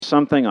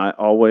something I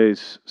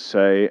always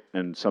say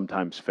and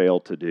sometimes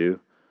fail to do.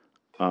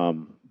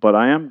 But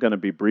I am going to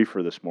be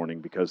briefer this morning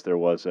because there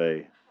was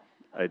a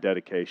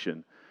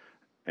dedication,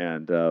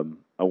 and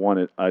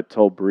I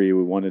told Bree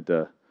we wanted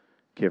to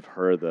give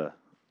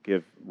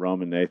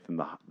Rome and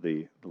Nathan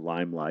the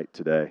limelight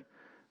today,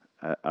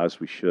 as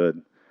we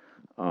should.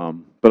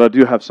 But I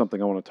do have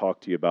something I want to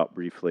talk to you about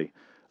briefly.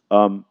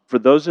 For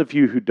those of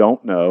you who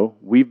don't know,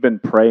 we've been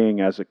praying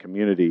as a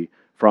community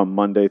from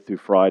Monday through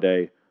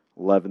Friday,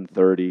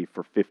 11:30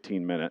 for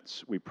 15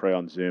 minutes. We pray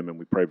on Zoom and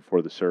we pray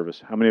before the service.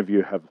 How many of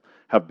you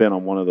have been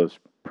on one of those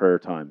prayer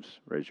times?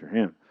 Raise your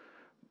hand.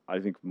 I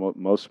think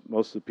most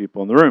of the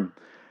people in the room.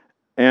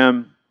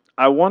 And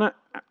I want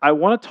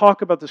to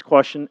talk about this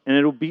question, and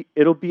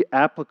it'll be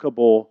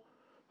applicable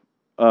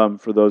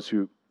for those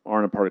who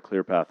aren't a part of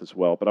ClearPath as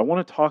well. But I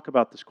want to talk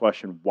about this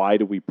question: why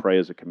do we pray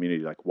as a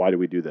community? Like, why do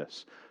we do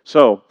this?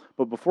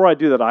 But before I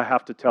do that, I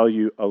have to tell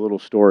you a little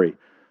story.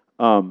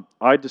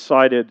 I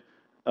decided.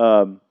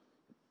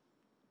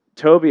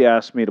 Toby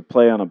asked me to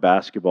play on a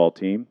basketball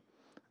team,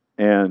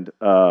 and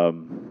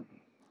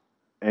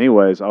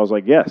anyways, I was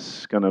like,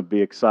 yes, going to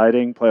be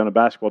exciting, play on a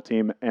basketball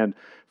team. And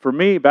for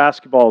me,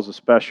 basketball is a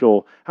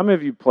special. How many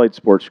of you played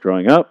sports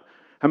growing up?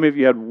 How many of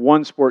you had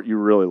one sport you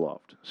really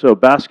loved? So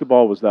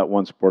basketball was that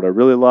one sport I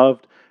really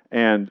loved,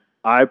 and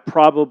I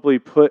probably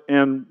put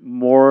in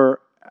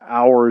more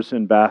hours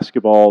in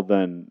basketball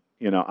than,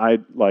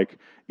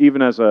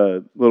 even as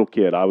a little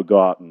kid, I would go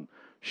out and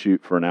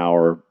shoot for an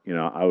hour.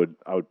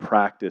 I would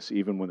practice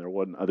even when there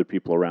wasn't other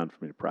people around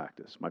for me to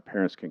practice. My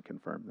parents can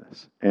confirm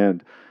this.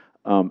 And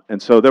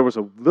so there was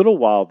a little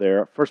while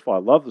there. First of all, I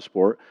love the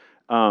sport,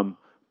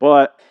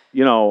 but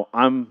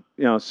I'm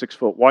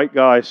 6-foot white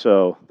guy,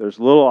 so there's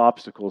little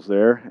obstacles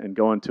there, and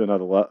going to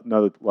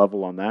another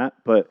level on that.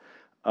 But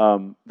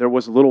there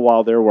was a little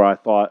while there where I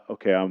thought,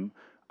 okay,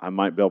 I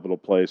might be able to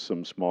play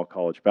some small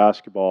college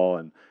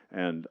basketball,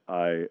 and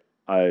I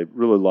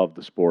really loved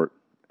the sport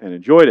and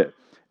enjoyed it.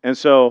 And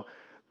so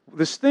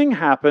this thing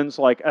happens,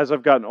 like, as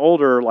I've gotten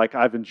older, like,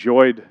 I've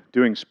enjoyed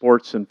doing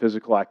sports and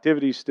physical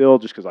activities still,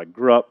 just because I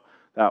grew up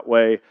that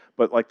way.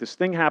 But, like, this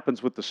thing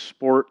happens with the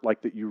sport,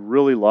 like, that you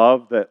really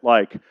love, that,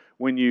 like,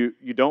 when you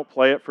don't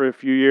play it for a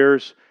few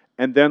years,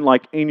 and then,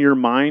 like, in your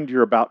mind,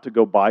 you're about to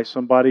go buy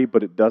somebody,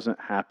 but it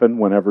doesn't happen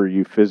whenever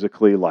you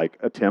physically, like,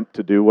 attempt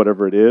to do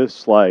whatever it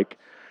is. Like,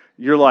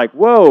 you're like,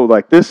 whoa,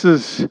 like, this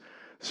is...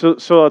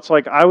 So it's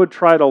like I would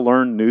try to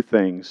learn new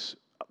things,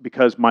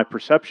 because my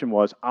perception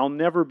was I'll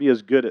never be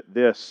as good at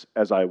this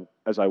as I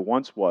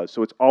once was.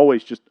 So it's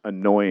always just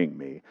annoying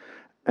me.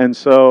 And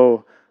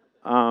so,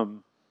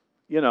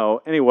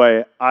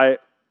 anyway, I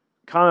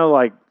kind of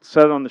like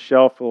set it on the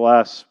shelf for the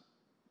last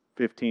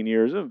 15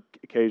 years. I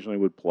occasionally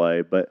would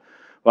play, but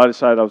I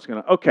decided I'm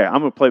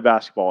going to play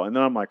basketball. And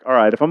then I'm like, all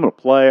right, if I'm going to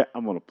play,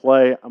 I'm going to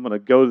play. I'm going to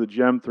go to the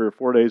gym 3 or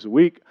 4 days a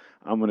week.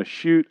 I'm going to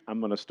shoot.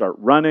 I'm going to start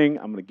running.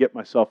 I'm going to get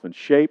myself in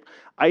shape.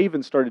 I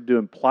even started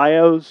doing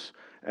plyos.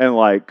 And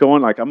like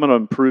going like, I'm going to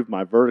improve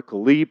my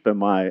vertical leap,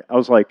 and I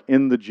was like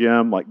in the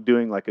gym, like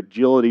doing like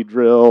agility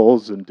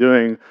drills and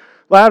doing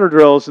ladder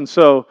drills. And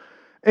so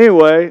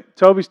anyway,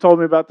 Toby's told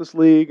me about this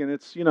league, and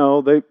it's,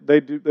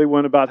 they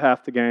win about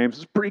half the games.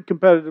 It's a pretty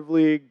competitive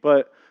league.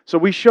 But so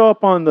we show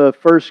up on the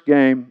first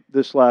game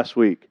this last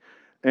week,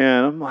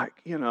 and I'm like,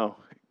 in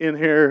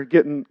here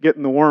getting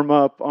the warm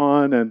up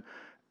on,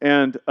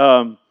 and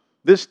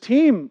this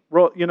team,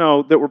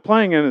 that we're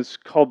playing in is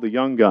called the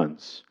Young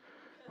Guns.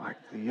 Like,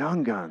 the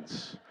Young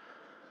Guns,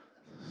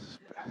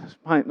 this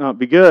might not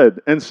be good.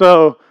 And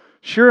so,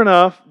 sure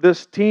enough,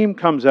 this team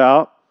comes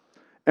out,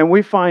 and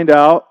we find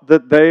out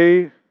that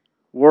they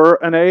were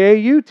an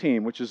AAU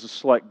team, which is a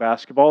select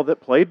basketball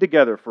that played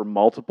together for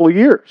multiple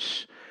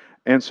years.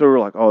 And so we're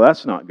like, oh,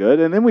 that's not good.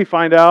 And then we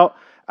find out,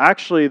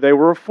 actually, they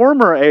were a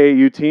former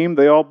AAU team.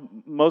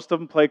 Most of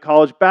them play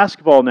college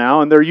basketball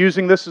now, and they're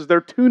using this as their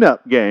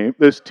tune-up game,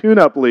 this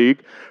tune-up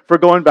league, for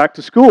going back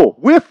to school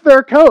with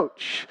their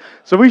coach.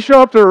 So we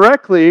show up to a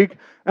rec league,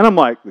 and I'm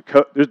like,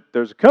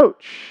 there's a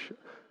coach.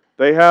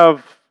 They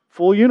have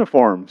full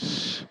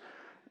uniforms.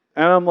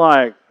 And I'm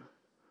like,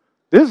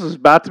 this is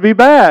about to be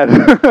bad.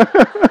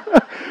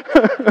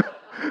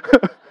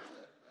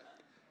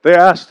 They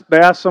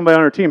asked somebody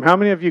on our team, how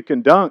many of you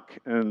can dunk?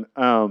 And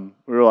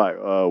we were like,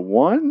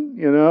 one,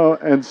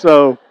 And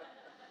so,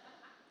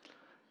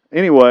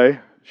 anyway,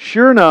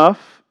 sure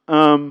enough,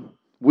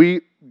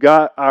 we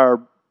got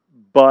our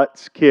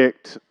butts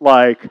kicked,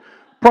 like,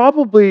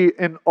 probably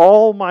in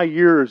all my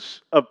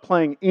years of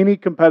playing any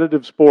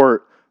competitive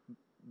sport,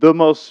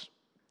 the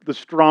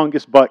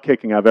strongest butt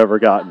kicking I've ever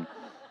gotten.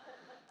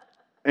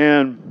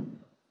 And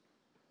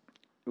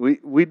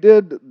we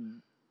did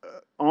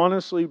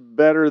honestly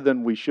better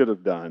than we should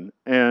have done.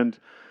 And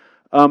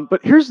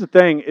but here's the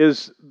thing: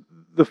 is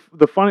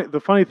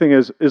the funny thing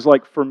is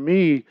like, for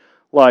me,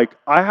 like,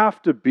 I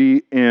have to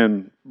be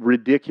in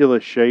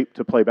ridiculous shape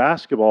to play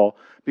basketball,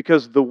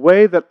 because the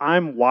way that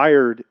I'm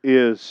wired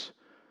is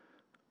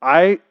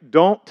I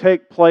don't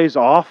take plays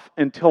off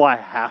until I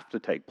have to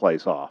take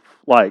plays off.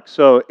 Like,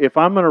 so if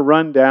I'm going to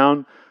run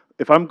down,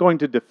 if I'm going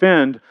to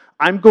defend,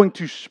 I'm going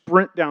to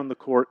sprint down the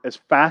court as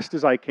fast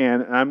as I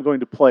can, and I'm going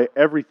to play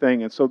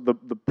everything. And so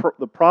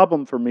the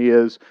problem for me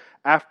is,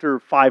 after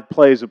 5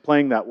 plays of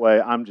playing that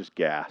way, I'm just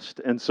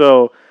gassed. And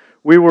so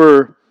we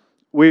were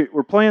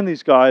playing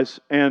these guys,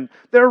 and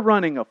they're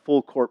running a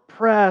full court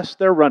press,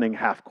 they're running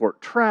half court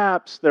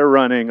traps, they're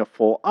running a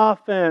full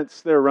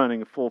offense, they're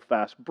running a full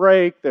fast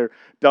break, they're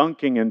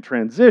dunking in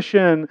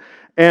transition.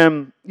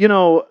 And,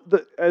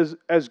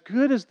 as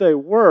good as they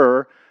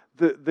were,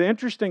 the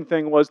interesting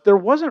thing was there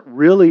wasn't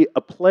really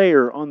a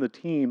player on the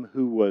team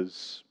who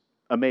was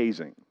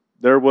amazing.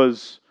 There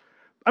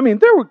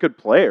were good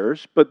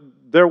players, but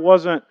there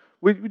wasn't,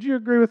 would you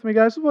agree with me,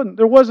 guys?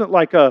 There wasn't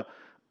like a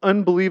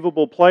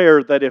unbelievable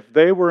player that if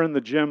they were in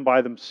the gym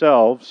by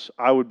themselves,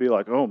 I would be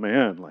like, oh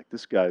man, like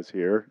this guy's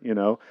here,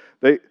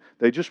 They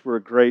just were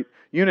a great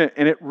unit.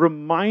 And it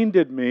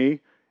reminded me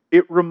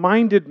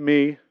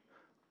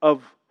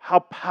of how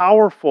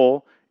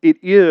powerful it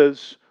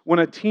is when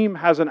a team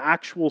has an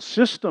actual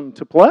system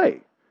to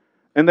play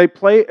and they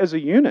play as a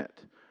unit.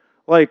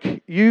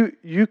 Like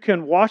you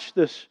can watch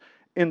this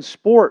in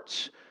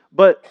sports,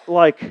 but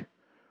like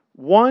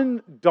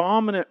one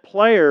dominant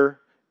player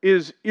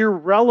is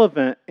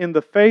irrelevant in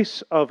the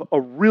face of a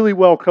really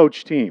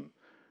well-coached team,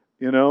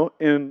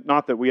 and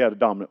not that we had a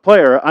dominant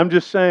player. I'm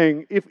just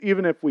saying,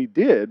 even if we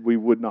did, we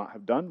would not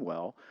have done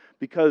well,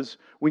 because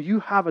when you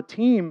have a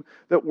team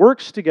that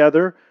works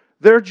together,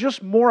 they're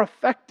just more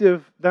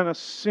effective than a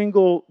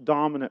single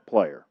dominant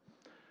player.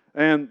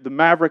 And the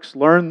Mavericks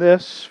learned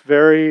this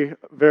very,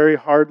 very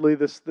hardly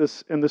this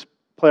in this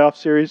playoff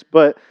series,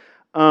 but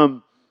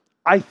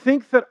I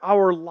think that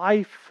our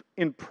life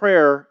in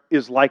prayer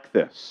is like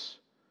this.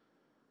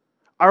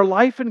 Our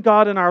life in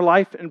God and our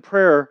life in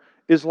prayer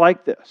is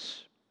like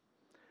this.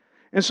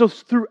 And so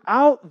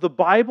throughout the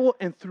Bible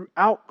and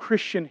throughout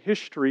Christian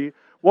history,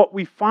 what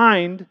we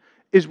find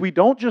is we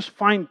don't just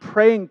find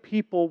praying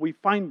people, we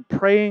find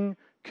praying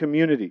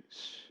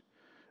communities.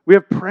 We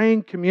have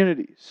praying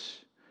communities.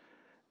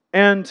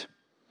 And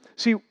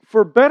see,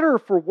 for better or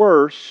for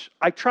worse,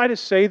 I try to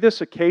say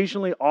this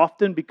occasionally,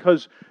 often,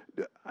 because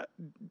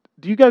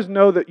do you guys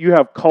know that you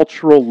have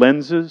cultural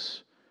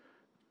lenses?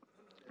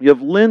 You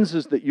have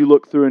lenses that you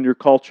look through in your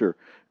culture.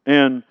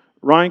 And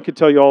Ryan could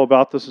tell you all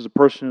about this as a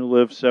person who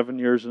lived 7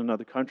 years in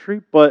another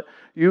country. But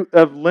you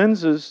have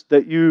lenses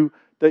that you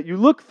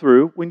look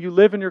through when you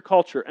live in your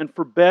culture. And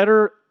for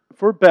better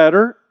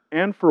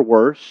and for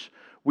worse,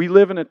 we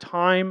live in a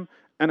time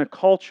and a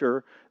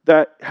culture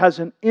that has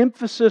an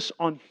emphasis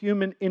on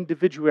human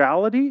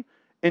individuality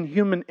and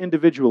human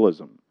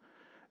individualism.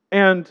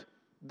 And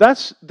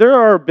there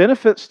are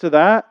benefits to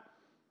that,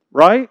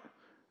 right?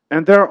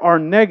 And there are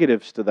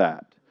negatives to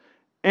that.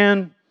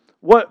 And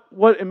what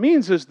it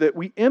means is that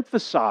we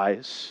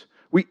emphasize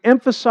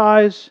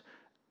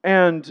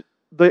and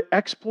the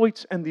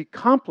exploits and the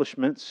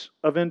accomplishments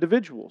of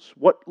individuals.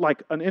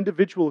 Like an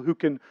individual who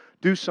can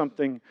do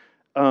something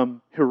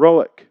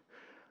heroic.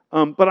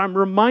 But I'm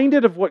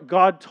reminded of what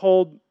God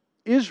told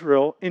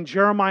Israel in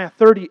Jeremiah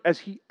 30 as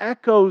He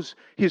echoes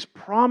His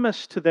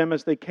promise to them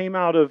as they came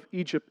out of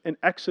Egypt in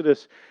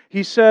Exodus.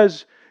 He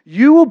says,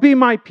 "You will be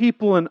my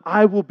people and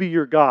I will be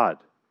your God."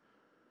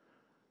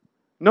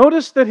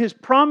 Notice that His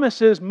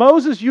promise is,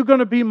 Moses, you're going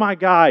to be my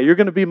guy. You're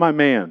going to be my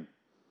man.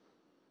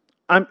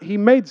 He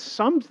made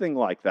something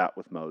like that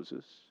with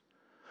Moses.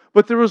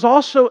 But there was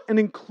also an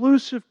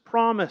inclusive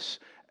promise,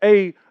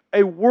 a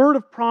word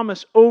of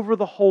promise over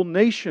the whole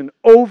nation,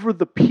 over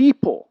the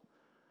people.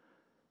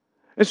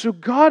 And so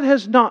God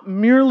has not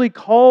merely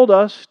called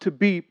us to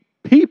be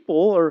people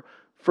or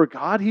for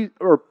God,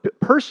 or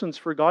persons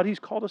for God. He's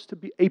called us to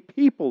be a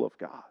people of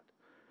God,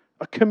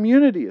 a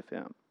community of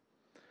Him.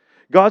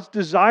 God's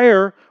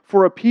desire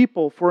for a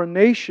people, for a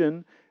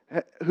nation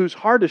whose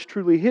heart is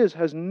truly His,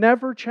 has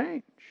never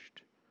changed.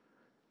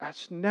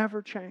 That's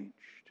never changed.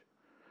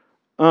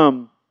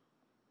 In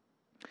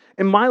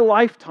my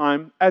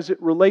lifetime, as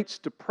it relates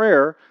to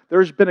prayer,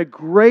 there's been a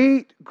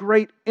great,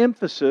 great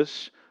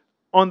emphasis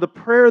on the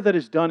prayer that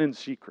is done in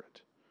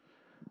secret.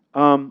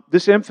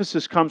 This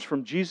emphasis comes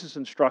from Jesus'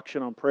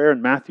 instruction on prayer in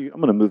Matthew.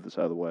 I'm going to move this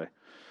out of the way.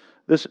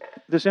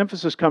 This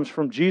emphasis comes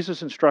from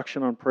Jesus'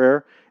 instruction on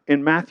prayer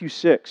in Matthew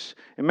 6.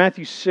 In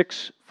Matthew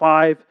 6,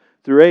 5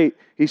 through 8,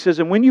 He says,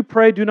 "And when you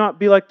pray, do not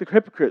be like the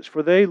hypocrites,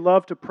 for they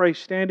love to pray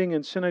standing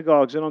in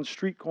synagogues and on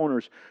street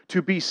corners,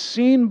 to be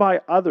seen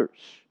by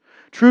others.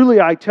 Truly,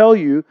 I tell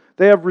you,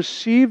 they have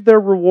received their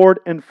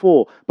reward in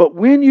full. But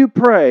when you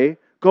pray,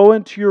 go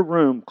into your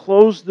room,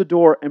 close the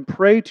door, and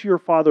pray to your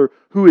Father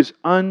who is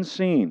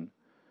unseen.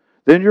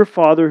 Then your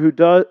Father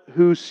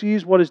who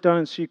sees what is done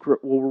in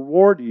secret will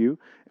reward you.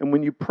 And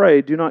when you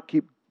pray, do not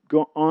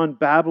go on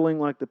babbling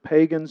like the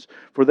pagans,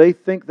 for they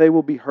think they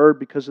will be heard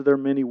because of their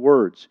many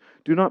words.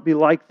 Do not be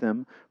like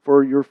them,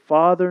 for your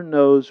Father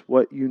knows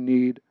what you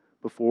need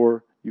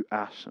before you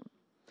ask Him."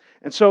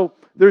 And so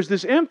there's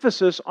this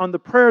emphasis on the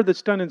prayer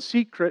that's done in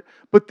secret,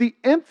 but the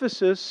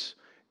emphasis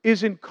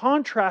is in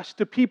contrast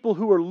to people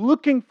who are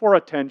looking for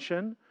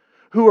attention,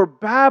 who are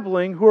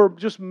babbling,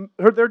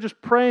 they're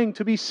just praying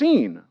to be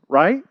seen,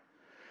 right?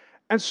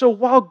 And so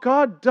while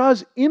God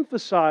does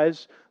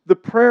emphasize the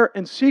prayer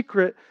in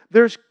secret,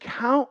 there's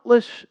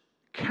countless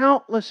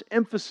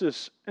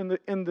emphasis in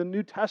the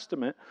New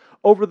Testament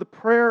over the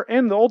prayer,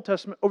 and the Old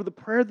Testament over the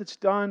prayer that's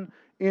done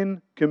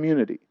in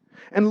community.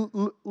 And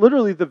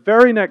literally the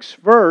very next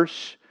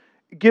verse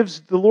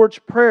gives the Lord's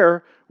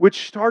Prayer,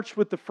 which starts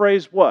with the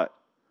phrase what?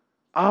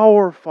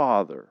 Our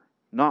Father,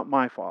 not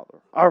my Father,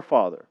 our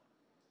Father.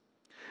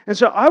 And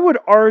so I would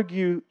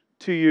argue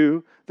to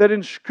you that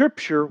in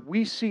Scripture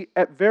we see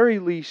at very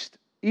least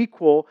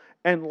equal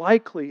and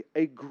likely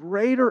a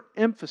greater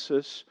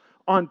emphasis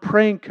on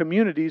praying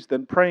communities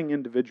than praying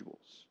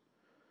individuals.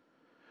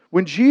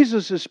 When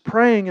Jesus is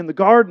praying in the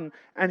garden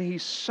and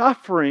He's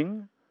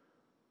suffering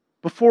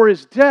before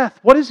His death,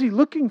 what is He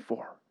looking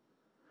for?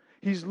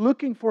 He's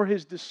looking for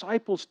His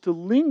disciples to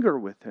linger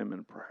with Him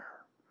in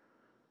prayer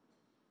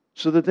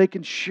so that they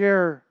can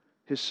share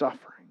His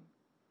suffering.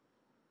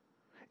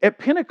 At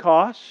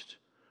Pentecost,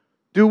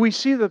 do we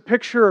see the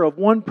picture of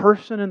one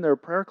person in their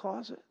prayer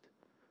closet?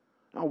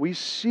 No, we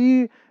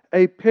see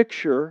a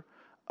picture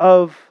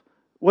of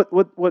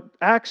what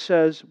Acts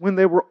says, when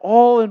they were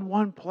all in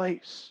one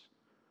place,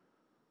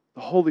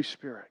 the Holy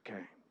Spirit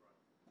came.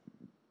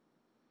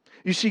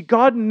 You see,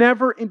 God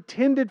never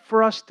intended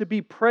for us to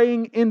be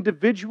praying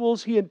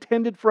individuals. He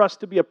intended for us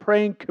to be a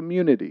praying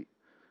community.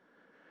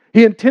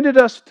 He intended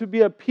us to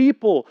be a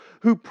people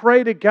who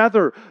pray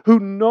together, who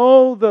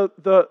know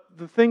the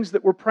things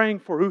that we're praying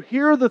for, who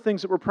hear the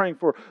things that we're praying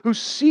for, who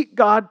seek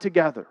God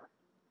together.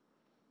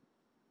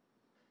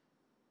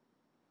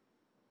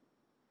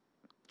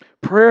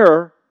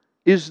 Prayer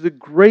is the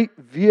great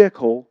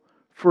vehicle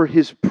for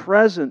His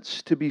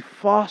presence to be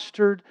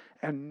fostered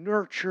and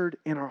nurtured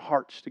in our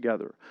hearts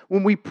together.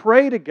 When we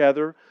pray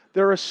together,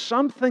 there is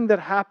something that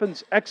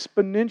happens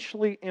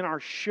exponentially in our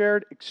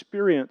shared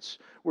experience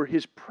where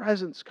His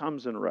presence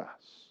comes and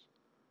rests.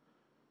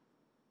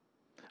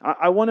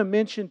 I want to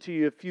mention to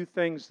you a few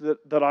things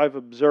that I've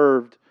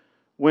observed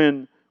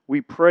when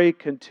we pray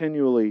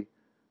continually,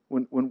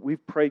 when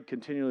we've prayed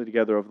continually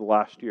together over the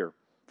last year.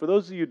 For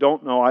those of you who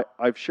don't know,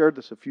 I've shared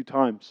this a few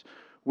times.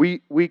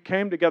 We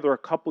came together a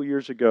couple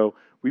years ago.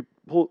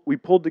 We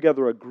pulled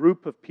together a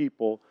group of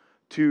people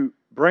to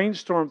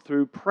brainstorm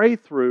through, pray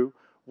through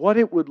what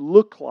it would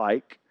look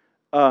like.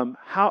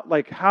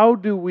 How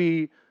do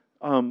we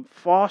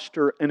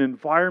foster an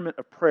environment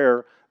of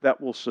prayer that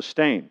will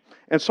sustain?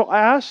 And so I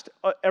asked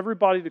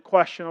everybody the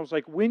question. I was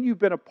like, when you've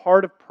been a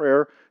part of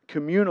prayer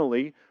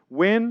communally,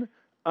 when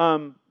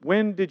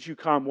did you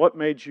come? What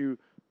made you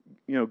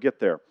get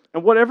there?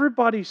 And what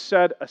everybody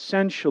said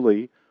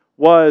essentially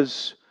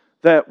was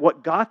that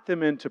what got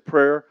them into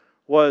prayer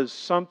was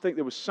something.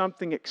 There was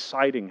something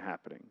exciting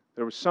happening.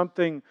 There was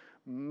something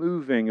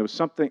moving. It was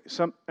and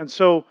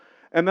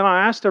then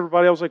I asked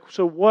everybody. I was like,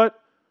 so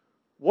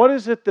what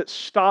is it that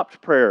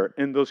stopped prayer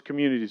in those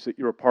communities that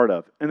you were a part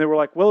of? And they were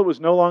like, well, it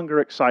was no longer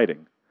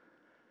exciting.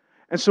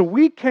 And so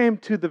we came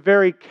to the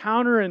very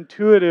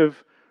counterintuitive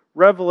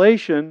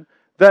revelation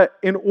that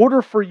in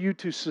order for you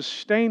to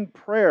sustain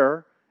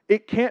prayer,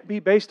 it can't be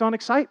based on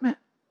excitement.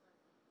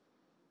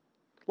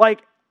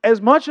 Like, as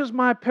much as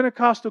my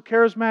Pentecostal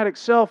charismatic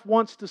self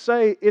wants to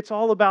say it's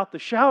all about the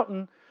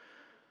shouting,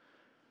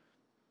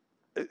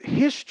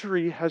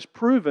 history has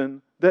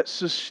proven that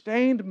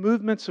sustained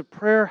movements of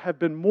prayer have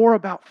been more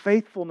about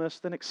faithfulness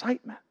than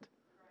excitement.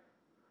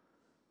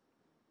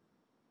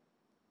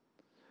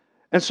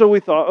 And so we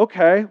thought,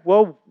 okay,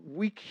 well,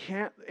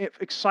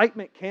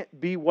 excitement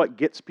can't be what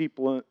gets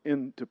people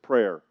into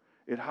prayer.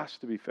 It has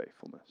to be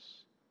faithfulness.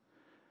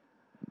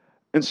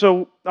 And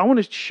so I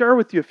want to share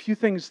with you a few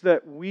things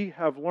that we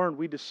have learned.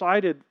 We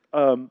decided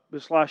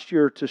this last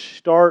year to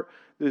start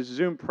this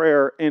Zoom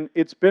prayer, and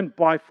it's been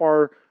by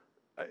far,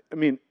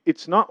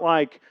 it's not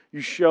like you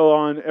show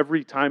on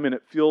every time and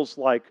it feels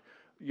like,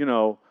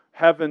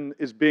 heaven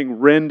is being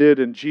rended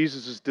and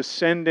Jesus is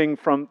descending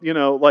from,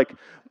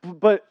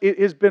 but it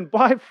has been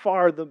by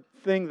far the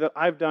thing that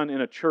I've done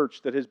in a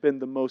church that has been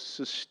the most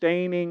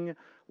sustaining,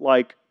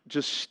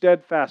 just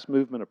steadfast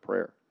movement of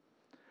prayer.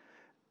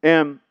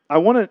 And I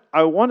want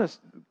to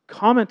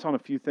comment on a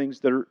few things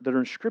that are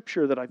in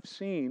Scripture that I've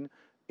seen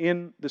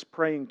in this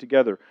praying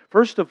together.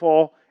 First of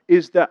all,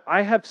 is that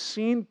I have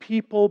seen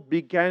people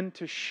begin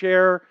to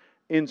share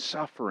in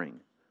suffering.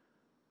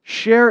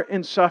 Share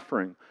in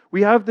suffering.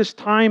 We have this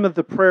time of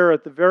the prayer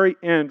at the very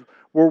end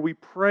where we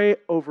pray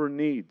over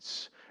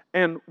needs.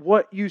 And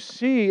what you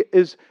see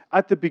is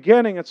at the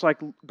beginning, it's like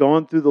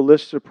going through the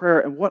list of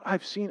prayer. And what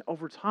I've seen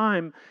over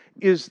time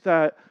is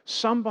that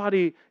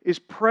somebody is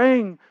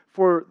praying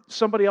for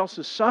somebody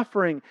else's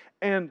suffering,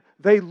 and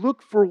they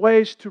look for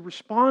ways to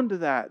respond to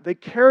that. They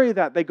carry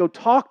that. They go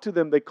talk to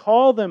them. They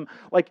call them.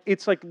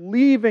 It's like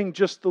leaving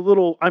just the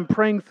little, I'm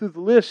praying through the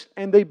list,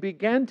 and they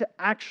begin to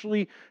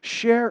actually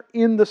share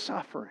in the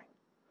suffering.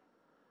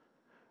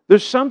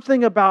 There's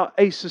something about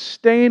a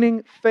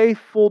sustaining,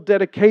 faithful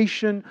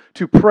dedication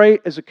to pray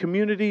as a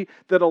community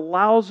that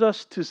allows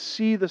us to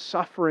see the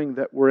suffering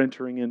that we're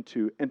entering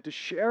into and to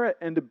share it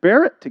and to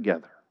bear it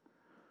together.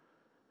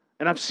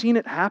 And I've seen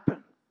it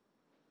happen.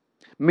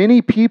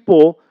 Many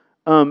people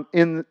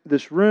in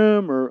this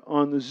room or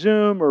on the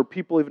Zoom or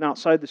people even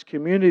outside this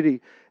community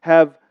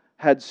have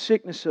had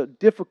sickness or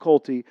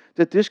difficulty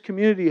that this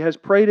community has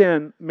prayed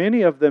in,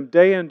 many of them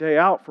day in, day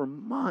out for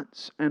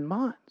months and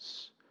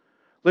months.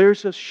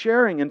 There's a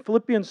sharing. In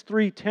Philippians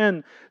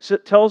 3:10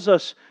 tells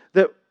us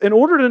that in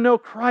order to know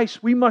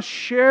Christ, we must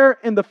share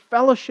in the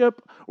fellowship,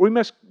 we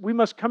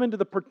must come into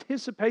the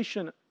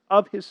participation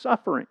of His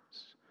sufferings.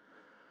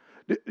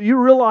 You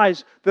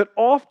realize that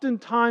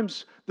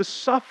oftentimes the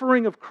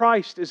suffering of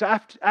Christ is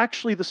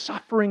actually the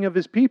suffering of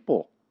His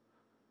people.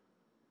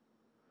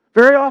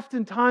 Very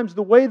oftentimes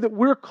the way that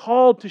we're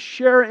called to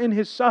share in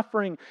His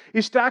suffering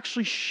is to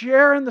actually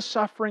share in the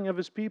suffering of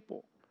His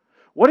people.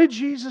 What did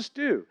Jesus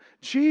do?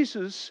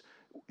 Jesus,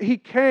 He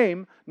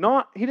came,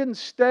 He didn't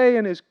stay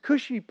in His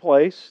cushy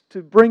place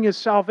to bring His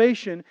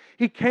salvation.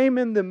 He came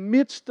in the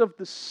midst of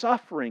the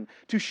suffering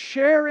to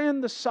share in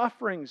the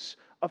sufferings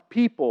of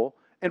people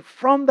and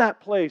from that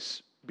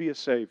place be a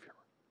Savior.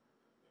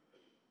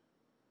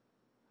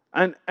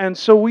 And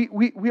so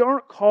we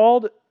aren't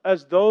called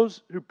as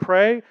those who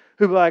pray,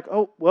 who are like,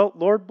 oh, well,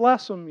 Lord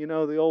bless them,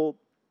 the old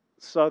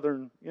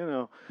Southern,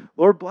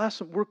 Lord bless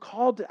them. We're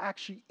called to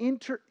actually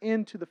enter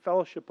into the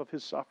fellowship of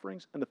His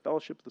sufferings and the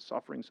fellowship of the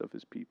sufferings of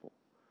His people.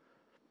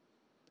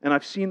 And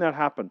I've seen that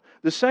happen.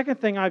 The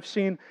second thing I've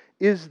seen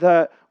is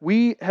that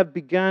we have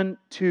begun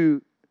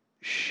to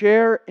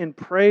share in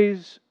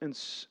praise and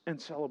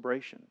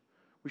celebration.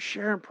 We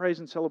share in praise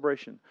and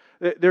celebration.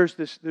 There's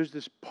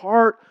this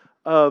part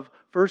of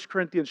 1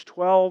 Corinthians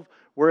 12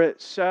 where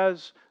it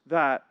says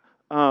that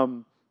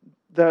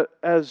that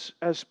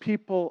as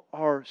people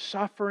are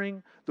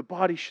suffering, the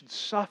body should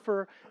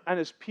suffer, and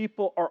as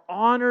people are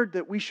honored,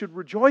 that we should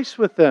rejoice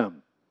with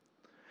them.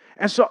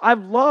 And so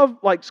I've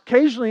loved,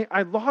 occasionally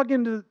I log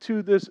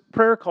into this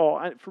prayer call.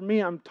 And for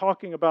me, I'm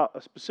talking about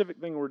a specific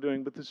thing we're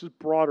doing, but this is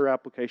broader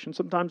application.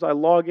 Sometimes I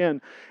log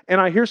in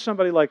and I hear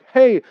somebody like,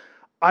 hey,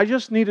 I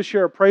just need to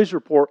share a praise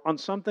report on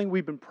something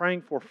we've been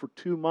praying for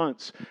 2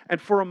 months.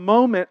 And for a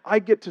moment, I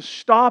get to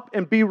stop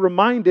and be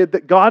reminded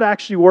that God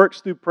actually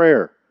works through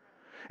prayer.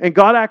 And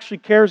God actually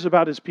cares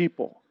about His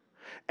people.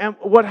 And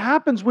what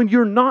happens when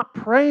you're not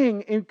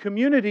praying in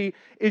community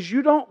is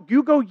you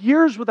go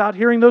years without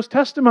hearing those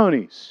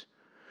testimonies.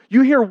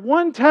 You hear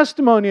one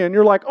testimony and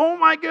you're like, oh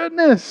my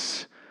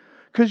goodness,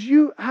 because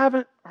you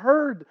haven't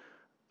heard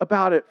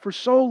about it for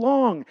so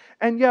long.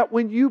 And yet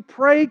when you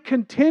pray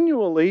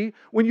continually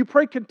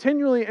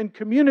in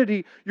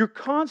community, you're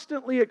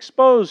constantly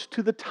exposed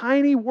to the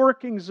tiny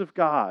workings of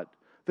God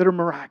that are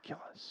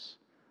miraculous.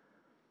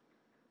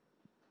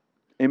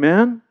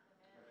 Amen?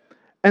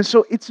 And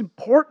so it's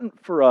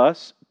important for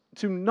us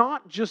to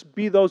not just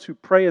be those who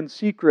pray in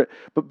secret,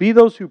 but be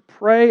those who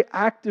pray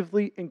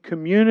actively in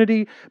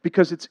community,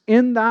 because it's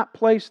in that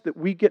place that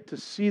we get to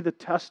see the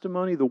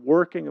testimony, the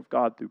working of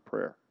God through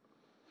prayer.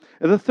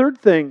 And the third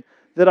thing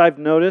that I've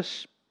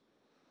noticed,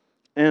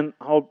 and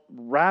I'll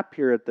wrap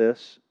here at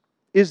this,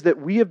 is that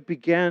we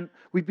began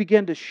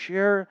to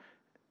share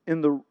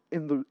in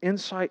the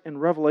insight and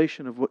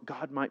revelation of what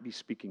God might be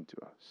speaking to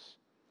us.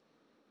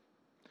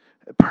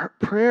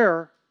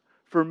 Prayer,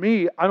 for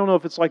me, I don't know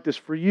if it's like this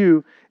for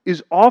you,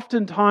 is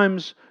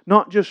oftentimes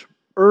not just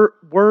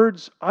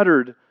words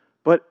uttered,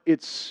 but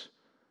it's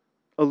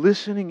a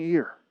listening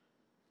ear.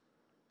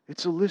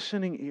 It's a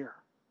listening ear.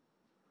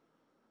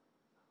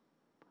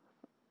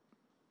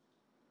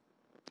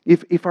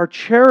 If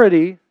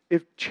charity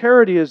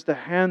is the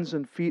hands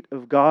and feet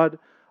of God,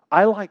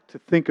 I like to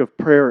think of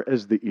prayer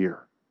as the ear.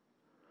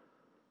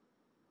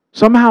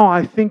 Somehow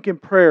I think in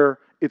prayer,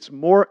 it's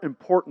more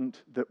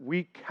important that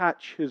we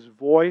catch His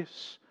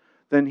voice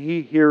than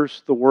He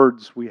hears the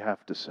words we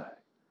have to say.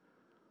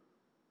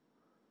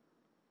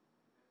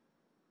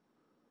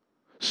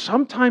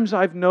 Sometimes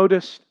I've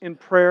noticed in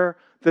prayer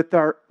that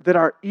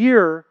our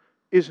ear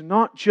is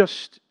not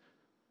just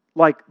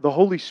like the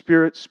Holy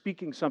Spirit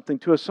speaking something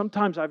to us.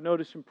 Sometimes I've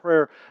noticed in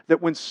prayer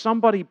that when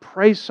somebody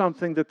prays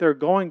something that they're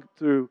going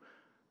through,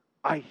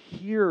 I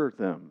hear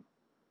them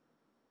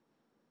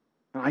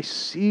and I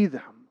see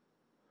them.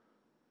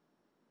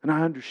 And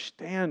I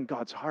understand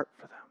God's heart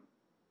for them.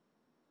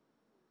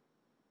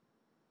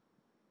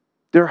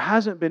 There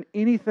hasn't been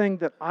anything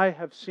that I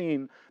have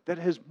seen that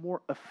has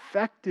more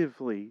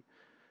effectively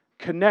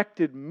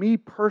connected me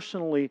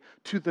personally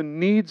to the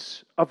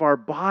needs of our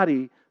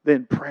body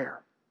than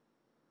prayer.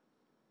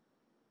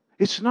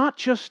 It's not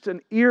just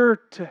an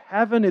ear to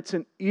heaven, it's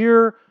an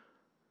ear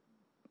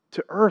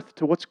to earth,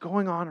 to what's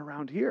going on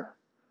around here.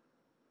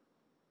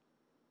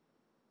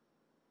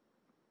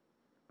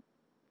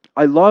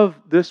 I love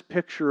this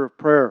picture of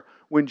prayer.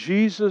 When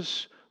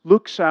Jesus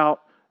looks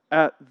out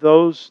at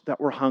those that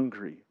were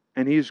hungry,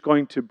 and he was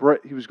going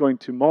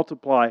to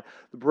multiply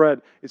the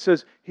bread, it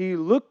says He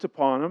looked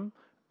upon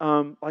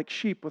them like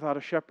sheep without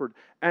a shepherd.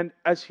 And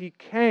as He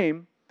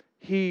came,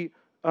 He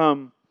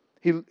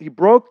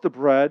broke the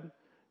bread,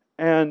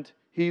 and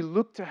He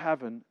looked to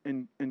heaven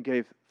and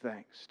gave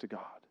thanks to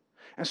God.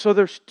 And so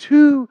there's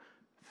two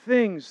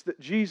things that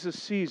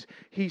Jesus sees.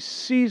 He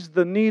sees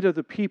the need of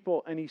the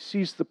people and He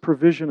sees the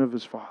provision of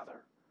His Father.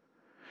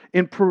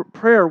 In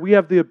prayer, we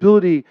have the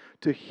ability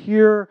to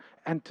hear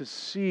and to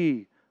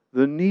see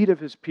the need of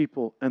His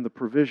people and the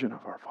provision of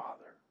our Father.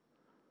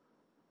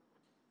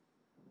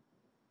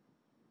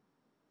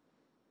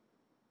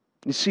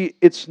 You see,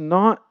 it's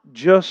not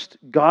just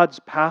God's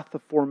path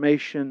of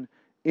formation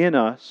in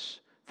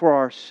us for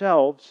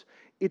ourselves.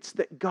 It's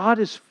that God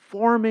is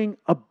forming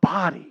a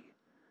body.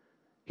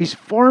 He's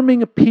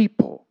forming a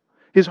people.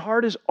 His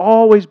heart has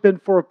always been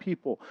for a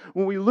people.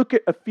 When we look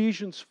at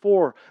Ephesians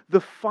 4, the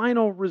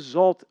final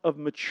result of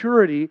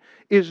maturity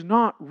is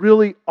not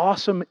really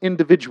awesome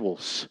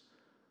individuals.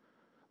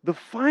 The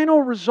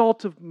final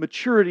result of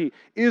maturity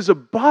is a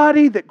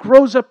body that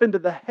grows up into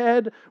the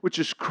head, which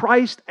is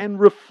Christ, and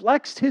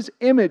reflects His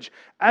image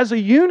as a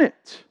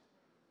unit.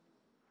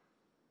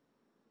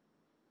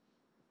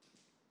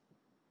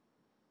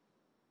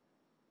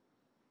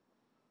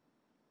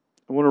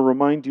 I want to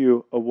remind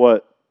you of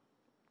what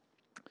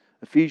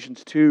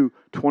Ephesians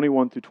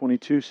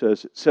 2:21-22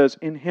 says. It says,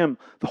 in Him,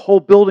 the whole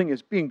building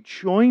is being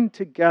joined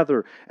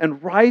together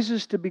and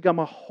rises to become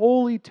a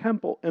holy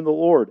temple in the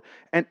Lord.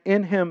 And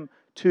in Him,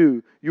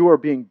 too, you are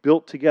being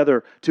built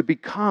together to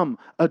become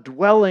a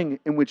dwelling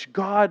in which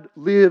God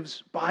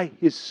lives by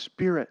His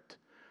Spirit.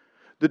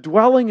 The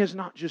dwelling is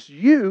not just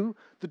you,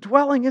 the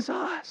dwelling is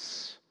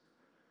us.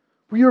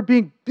 We are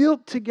being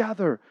built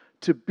together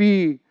to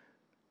be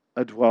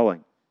a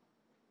dwelling.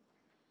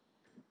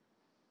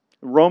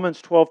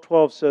 Romans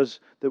 12:12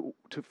 says that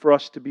for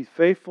us to be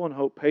faithful in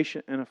hope,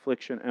 patient in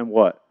affliction, and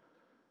what?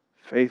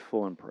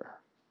 Faithful in prayer.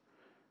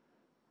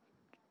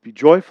 Be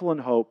joyful in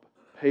hope,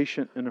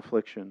 patient in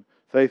affliction,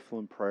 faithful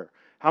in prayer.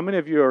 How many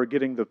of you are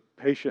getting the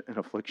patient in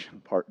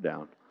affliction part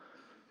down?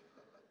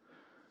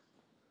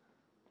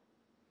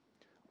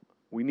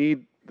 We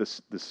need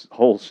this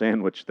whole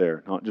sandwich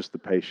there, not just the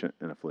patient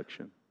in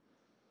affliction.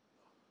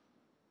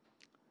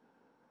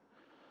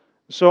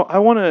 So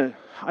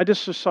I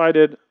just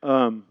decided,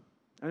 I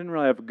didn't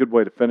really have a good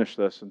way to finish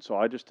this, and so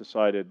I just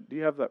decided, do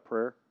you have that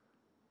prayer?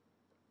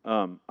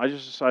 I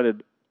just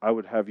decided I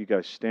would have you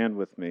guys stand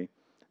with me,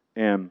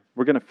 and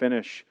we're going to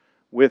finish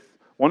with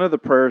one of the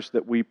prayers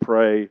that we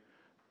pray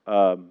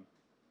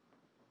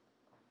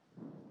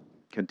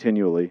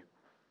continually.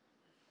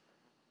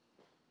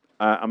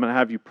 I'm going to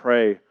have you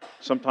pray.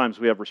 Sometimes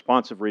we have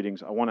responsive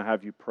readings. I want to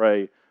have you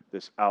pray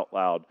this out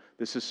loud.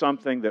 This is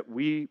something that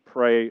we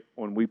pray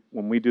when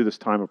we do this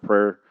time of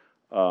prayer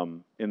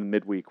in the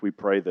midweek. We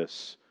pray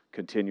this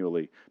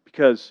continually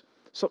because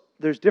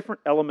there's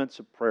different elements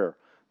of prayer.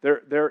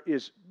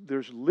 There's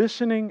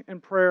listening in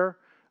prayer.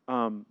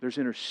 There's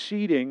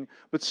interceding,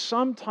 but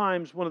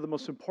sometimes one of the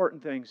most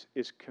important things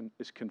is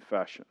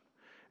confession.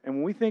 And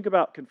when we think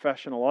about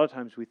confession, a lot of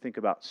times we think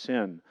about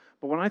sin.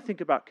 But when I think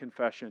about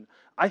confession,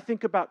 I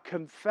think about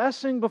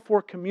confessing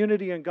before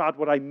community and God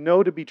what I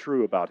know to be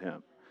true about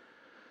Him,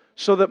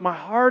 so that my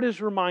heart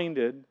is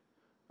reminded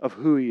of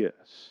who He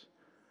is.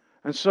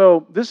 And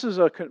so this is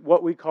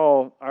what we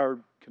call our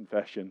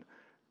confession.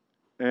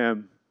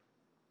 And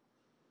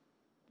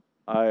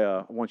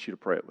I want you to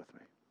pray it with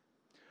me.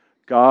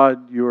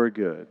 God, you are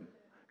good.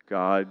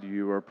 God,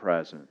 you are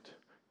present.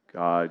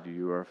 God,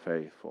 you are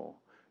faithful.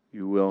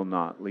 You will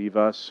not leave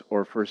us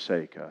or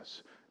forsake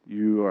us.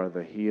 You are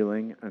the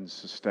healing and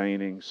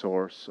sustaining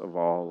source of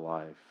all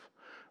life.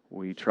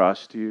 We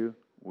trust you.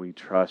 We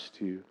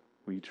trust you.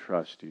 We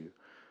trust you.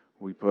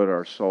 We put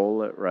our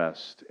soul at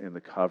rest in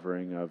the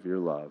covering of your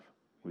love.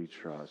 We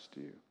trust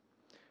you.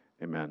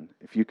 Amen.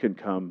 If you can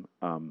come,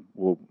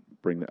 we'll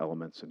bring the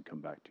elements and come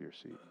back to your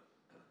seat.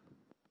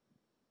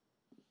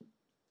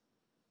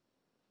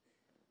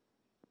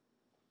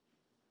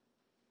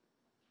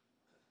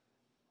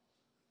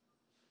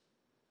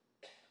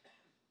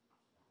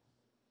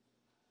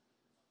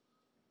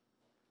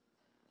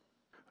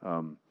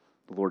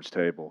 The Lord's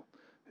table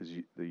is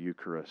the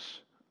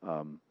Eucharist,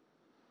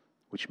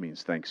 which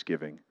means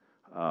thanksgiving.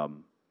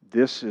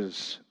 This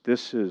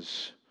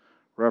is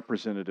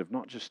representative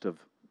not just of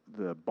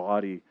the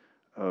body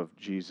of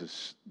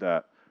Jesus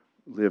that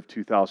lived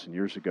 2,000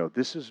 years ago.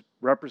 This is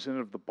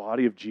representative of the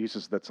body of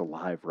Jesus that's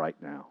alive right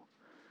now.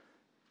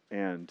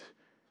 And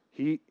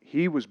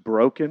he was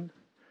broken,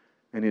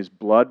 and His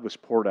blood was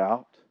poured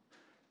out.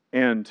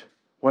 And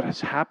what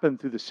has happened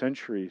through the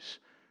centuries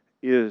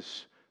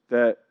is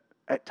that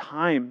at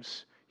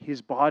times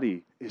His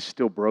body is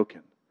still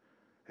broken.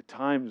 At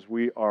times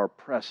we are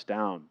pressed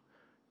down.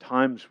 At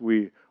times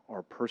we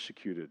are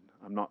persecuted.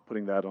 I'm not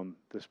putting that on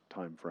this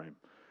time frame.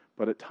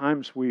 But at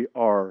times we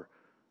go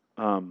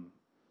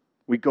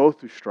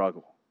through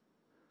struggle.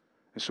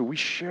 And so we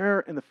share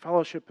in the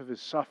fellowship of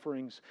His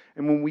sufferings.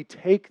 And when we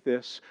take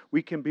this,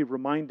 we can be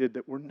reminded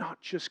that we're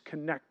not just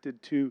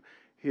connected to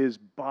His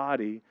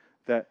body,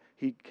 that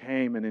He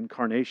came in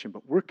incarnation,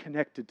 but we're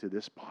connected to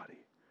this body.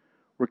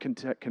 We're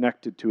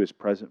connected to His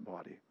present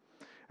body.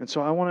 And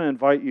so I want to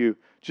invite you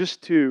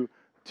just to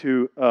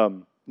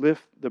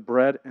lift the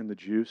bread and the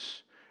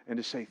juice and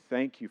to say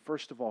thank you,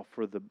 first of all,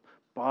 for the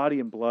body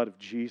and blood of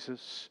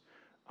Jesus.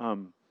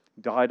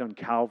 died on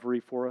Calvary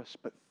for us,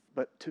 but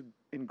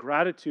in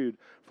gratitude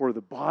for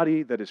the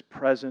body that is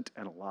present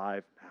and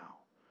alive now.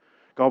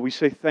 God, we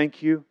say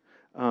thank you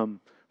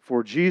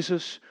for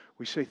Jesus.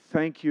 We say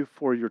thank you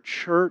for your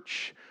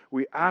church.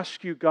 We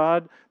ask you,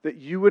 God, that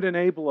you would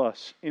enable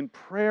us in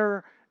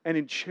prayer and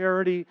in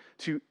charity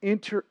to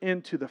enter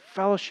into the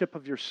fellowship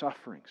of your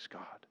sufferings,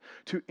 God,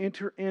 to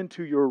enter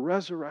into your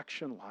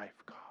resurrection life,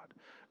 God.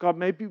 God,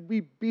 maybe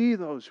we be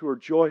those who are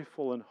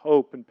joyful in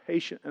hope and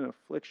patient in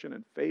affliction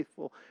and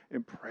faithful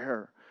in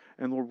prayer.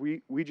 And Lord,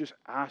 we just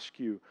ask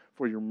you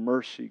for your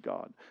mercy,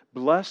 God.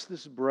 Bless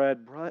this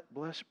bread,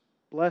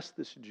 bless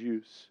this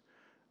juice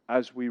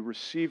as we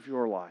receive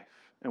your life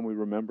and we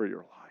remember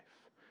your life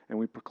and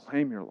we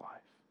proclaim your life.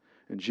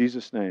 In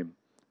Jesus' name,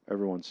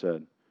 everyone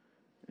said,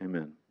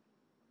 amen.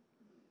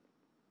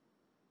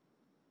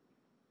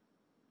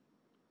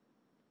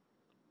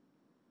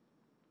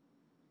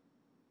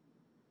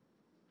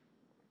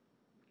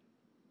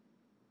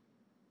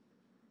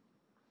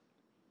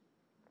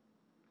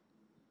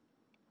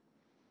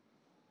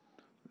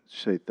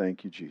 Say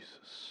thank you,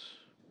 Jesus.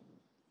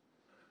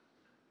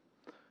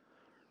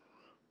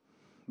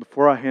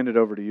 Before I hand it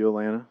over to you,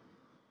 Alana,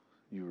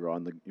 you were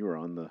on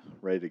the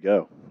ready to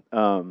go.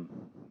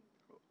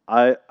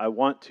 I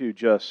want to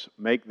just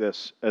make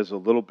this as a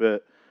little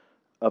bit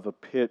of a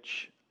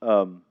pitch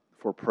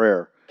for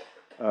prayer.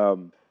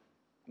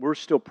 We're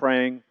still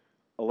praying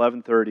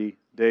 11:30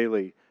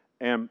 daily,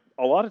 and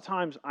a lot of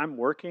times I'm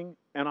working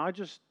and I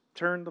just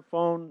turn the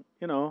phone,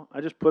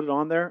 I just put it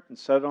on there and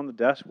set it on the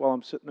desk while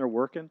I'm sitting there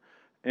working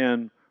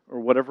or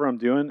whatever I'm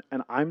doing.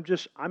 And I'm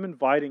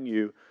inviting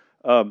you,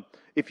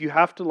 if you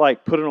have to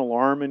put an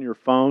alarm in your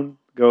phone,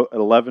 go at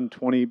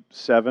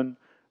 11:27,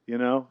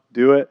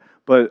 do it.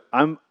 But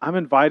I'm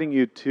inviting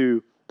you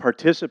to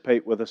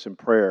participate with us in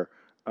prayer,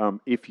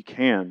 if you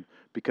can,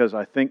 because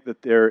I think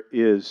that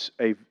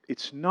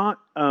it's not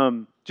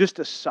just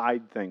a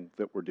side thing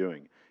that we're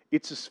doing.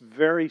 It's a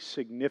very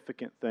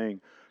significant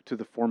thing to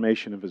the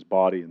formation of his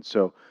body. And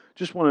so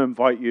just want to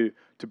invite you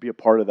to be a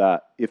part of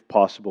that if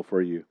possible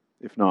for you.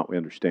 If not, we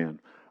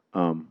understand.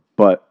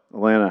 But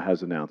Alana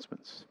has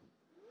announcements.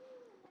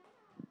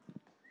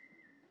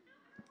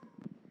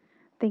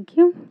 Thank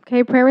you.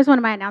 Okay, prayer was one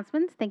of my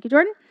announcements. Thank you,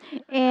 Jordan.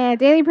 And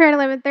daily prayer at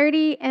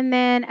 11:30, and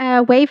then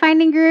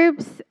wayfinding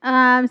groups.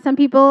 Some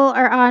people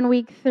are on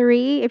week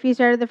 3. If you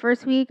started the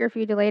first week, or if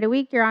you delayed a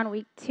week, you're on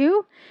week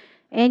 2.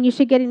 And you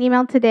should get an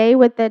email today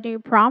with the new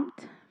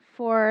prompt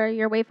for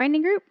your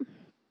wayfinding group.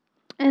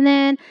 And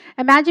then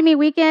Imagine Me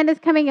Weekend is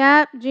coming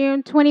up,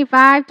 June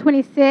 25,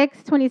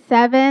 26,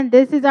 27.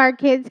 This is our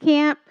kids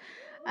camp.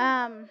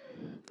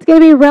 It's going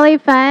to be really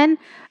fun.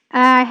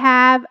 I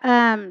have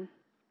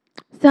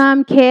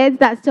some kids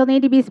that still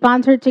need to be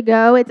sponsored to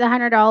go. It's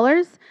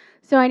 $100.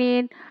 So I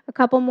need a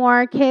couple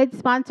more kids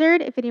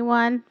sponsored if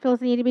anyone feels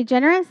the need to be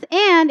generous.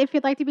 And if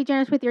you'd like to be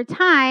generous with your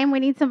time, we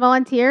need some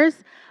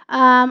volunteers.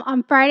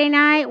 On Friday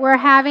night, we're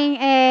having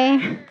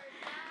a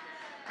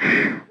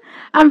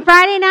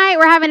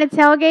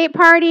tailgate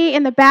party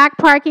in the back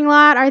parking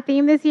lot. Our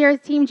theme this year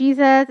is Team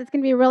Jesus. It's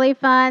going to be really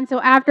fun.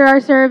 So after our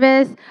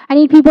service, I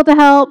need people to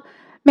help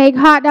make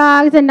hot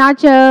dogs and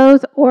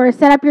nachos, or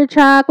set up your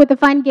truck with a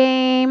fun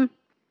game,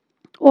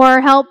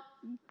 or help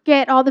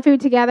get all the food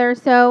together.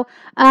 So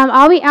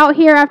I'll be out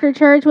here after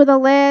church with a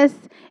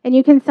list, and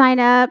you can sign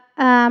up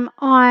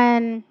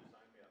on...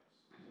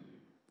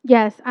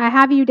 Yes, I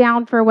have you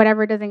down for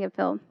whatever doesn't get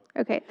filled.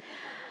 Okay.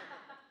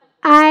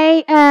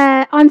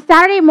 On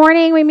Saturday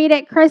morning, we meet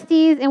at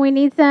Christie's, and we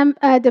need some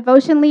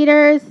devotion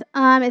leaders.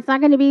 It's not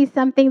going to be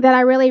something that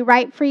I really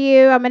write for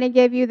you. I'm going to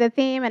give you the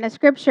theme and a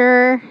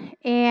scripture,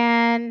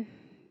 and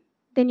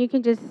then you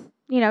can just,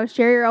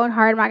 share your own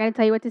heart. I'm not going to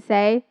tell you what to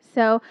say.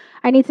 So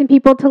I need some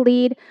people to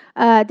lead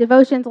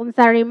devotions on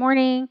Saturday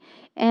morning,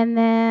 and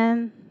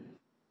then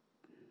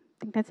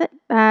I think that's it.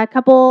 A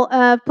couple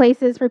of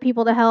places for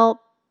people to help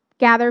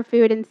gather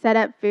food and set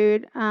up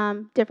food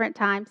different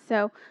times.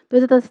 So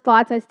those are the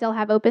slots I still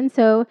have open.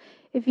 So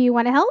if you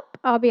want to help,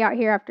 I'll be out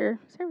here after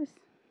service.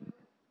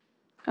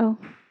 Oh.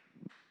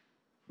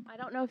 I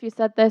don't know if you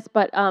said this,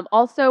 but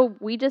also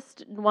we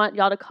just want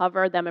y'all to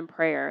cover them in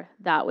prayer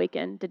that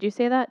weekend. Did you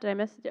say that? Did I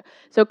miss it?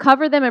 So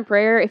cover them in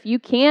prayer. If you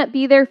can't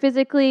be there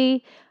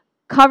physically,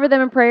 cover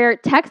them in prayer.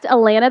 Text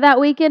Alana that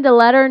weekend to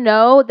let her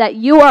know that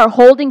you are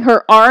holding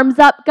her arms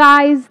up,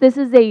 guys. This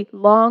is a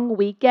long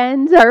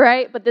weekend, all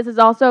right? But this is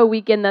also a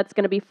weekend that's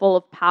going to be full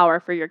of power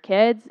for your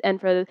kids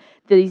and for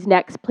these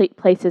next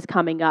places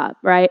coming up,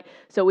 right?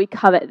 So we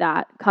covet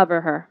that.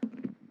 Cover her.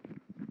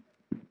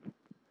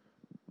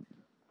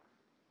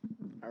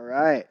 All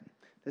right.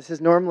 This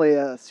is normally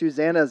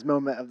Susanna's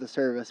moment of the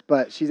service,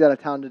 but she's out of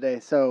town today.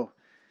 So,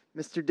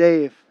 Mr.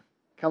 Dave,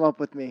 come up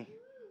with me.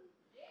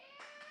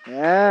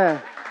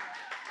 Yeah.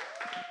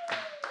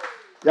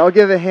 Y'all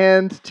give a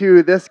hand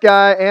to this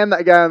guy and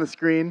that guy on the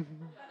screen.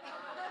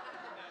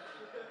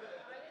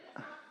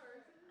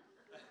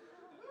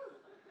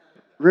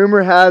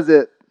 Rumor has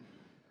it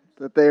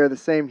that they are the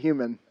same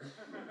human.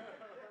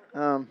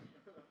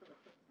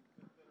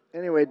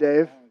 Anyway,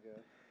 Dave,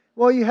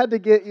 Well, you had to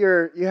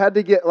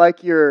get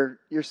like your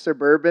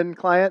suburban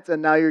clients,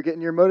 and now you're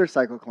getting your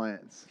motorcycle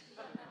clients.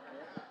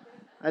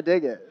 I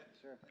dig it.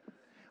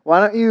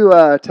 Why don't you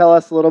tell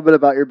us a little bit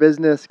about your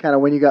business, kind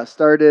of when you got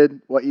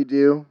started, what you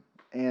do,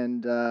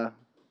 and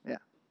yeah.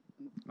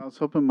 I was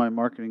hoping my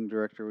marketing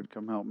director would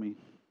come help me.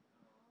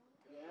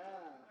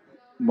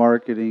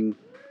 Marketing,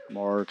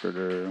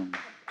 marketer.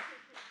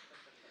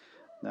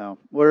 No,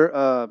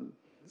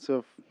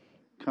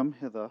 come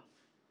hither.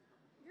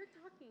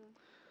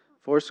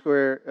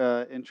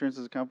 Foursquare Insurance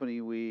is a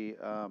company we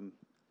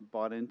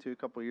bought into a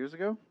couple years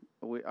ago.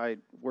 I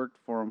worked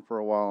for them for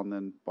a while and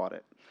then bought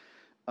it.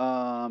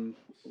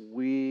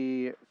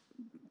 We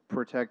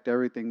protect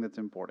everything that's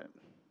important.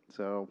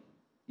 So,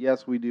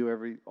 yes, we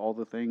do all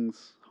the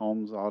things: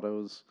 homes,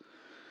 autos,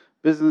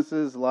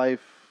 businesses,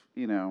 life,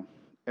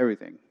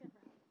 everything,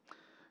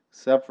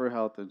 except for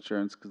health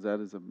insurance, because that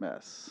is a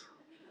mess.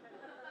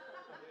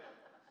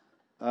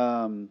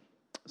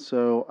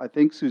 So I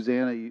think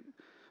Susanna,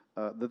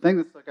 the thing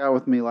that stuck out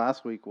with me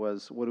last week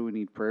was, what do we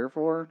need prayer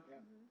for?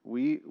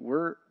 We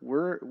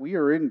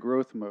are in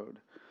growth mode,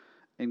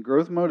 and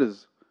growth mode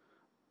is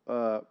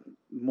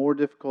more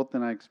difficult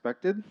than I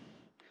expected,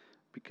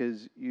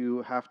 because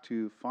you have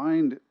to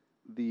find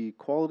the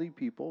quality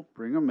people,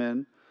 bring them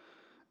in,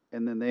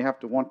 and then they have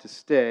to want to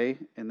stay,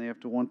 and they have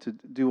to want to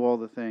do all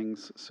the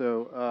things.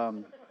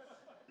 So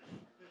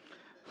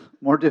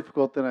more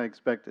difficult than I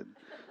expected,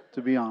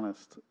 to be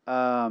honest.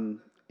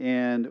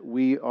 And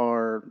we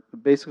are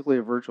basically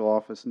a virtual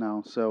office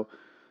now. So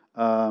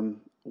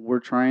we're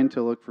trying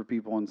to look for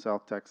people in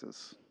South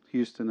Texas,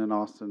 Houston and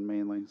Austin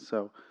mainly.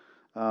 So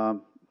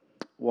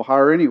we'll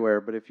hire anywhere,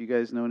 but if you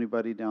guys know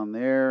anybody down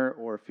there,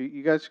 or if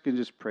you guys can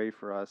just pray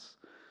for us,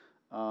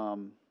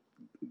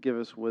 give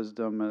us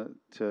wisdom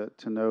to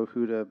know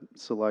who to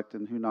select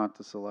and who not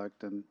to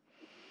select, and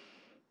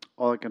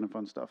all that kind of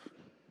fun stuff.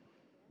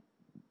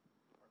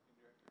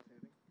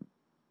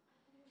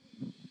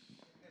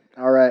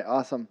 All right,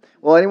 awesome.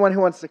 Well, anyone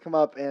who wants to come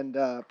up and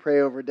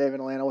pray over Dave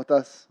and Alana with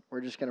us,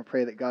 we're just going to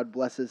pray that God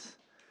blesses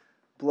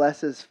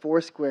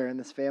Foursquare and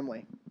this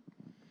family.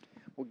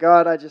 Well,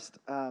 God,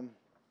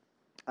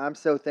 I'm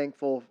so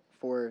thankful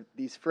for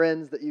these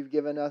friends that you've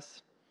given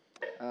us.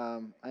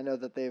 I know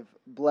that they've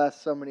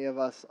blessed so many of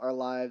us, our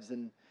lives,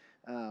 and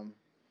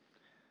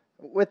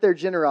with their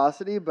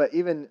generosity, but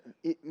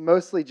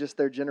mostly just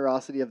their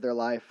generosity of their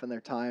life and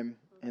their time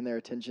and their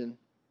attention.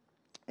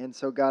 And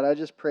so, God, I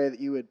just pray that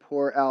you would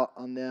pour out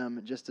on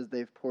them just as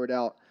they've poured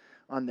out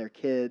on their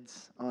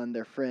kids, on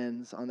their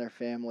friends, on their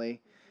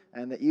family,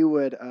 and that you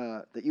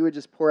would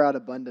just pour out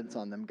abundance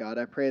on them, God.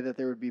 I pray that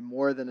there would be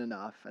more than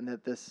enough, and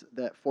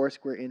that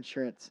Foursquare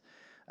Insurance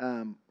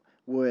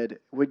would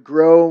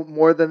grow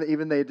more than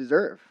even they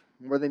deserve,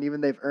 more than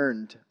even they've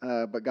earned.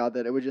 But God,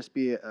 that it would just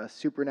be a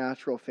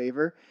supernatural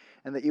favor,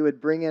 and that you would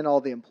bring in all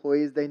the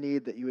employees they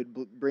need, that you would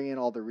bring in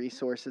all the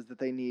resources that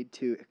they need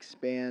to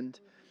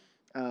expand.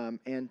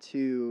 And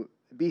to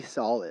be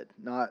solid,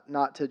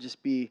 not to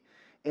just be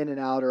in and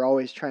out or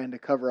always trying to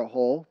cover a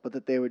hole, but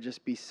that they would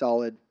just be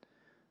solid,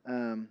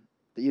 that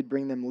you'd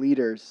bring them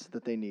leaders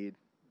that they need.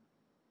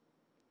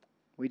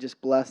 We just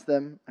bless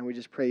them, and we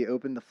just pray you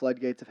open the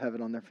floodgates of heaven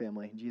on their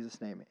family. In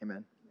Jesus' name,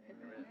 amen.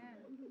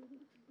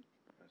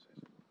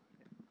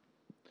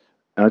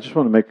 And I just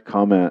want to make a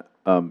comment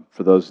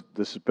for those.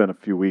 This has been a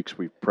few weeks.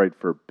 We've prayed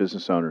for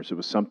business owners. It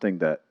was something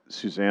that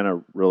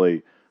Susanna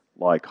really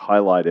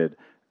highlighted.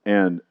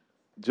 And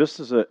just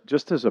as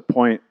a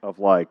point of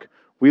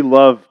we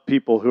love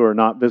people who are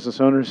not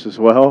business owners as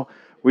well.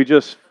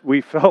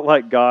 We felt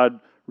like God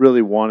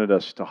really wanted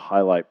us to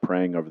highlight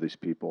praying over these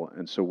people,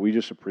 and so we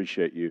just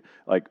appreciate you.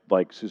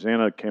 Like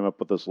Susanna came up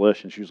with this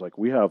list, and she was like,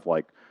 we have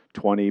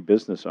 20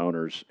 business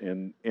owners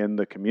in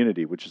the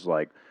community, which is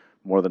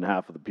more than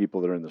half of the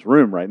people that are in this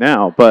room right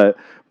now. But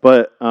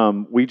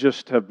we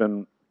just have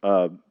been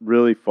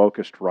really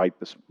focused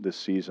this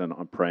season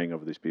on praying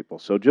over these people.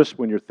 So just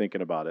when you're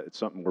thinking about it, it's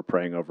something we're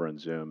praying over in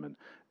Zoom,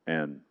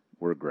 and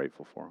we're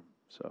grateful for them.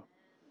 So,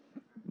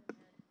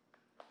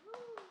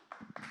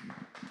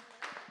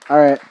 all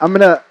right,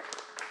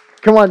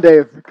 come on,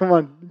 Dave. Come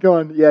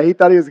on. Yeah, he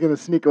thought he was gonna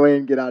sneak away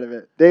and get out of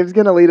it. Dave's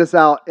gonna lead us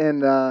out in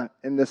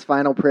this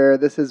final prayer.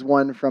 This is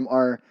one from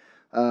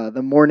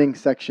the morning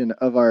section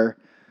of our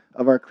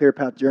Clear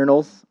Path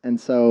journals, and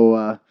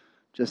so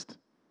just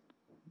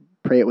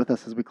pray it with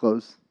us as we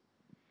close.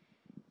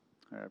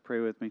 All right, pray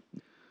with me.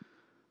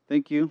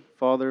 Thank you,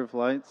 Father of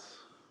lights,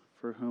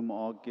 for whom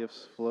all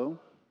gifts flow.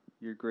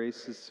 Your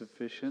grace is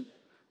sufficient.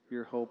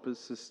 Your hope is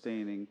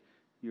sustaining.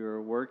 You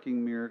are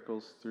working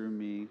miracles through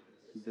me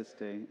this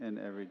day and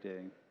every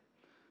day.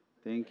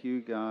 Thank you,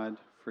 God,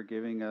 for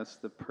giving us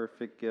the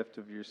perfect gift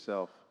of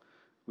yourself.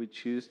 We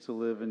choose to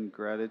live in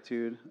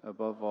gratitude,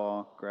 above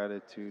all,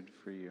 gratitude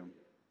for you.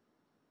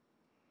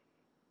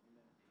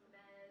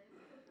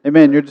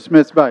 Amen. You're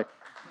dismissed. Bye.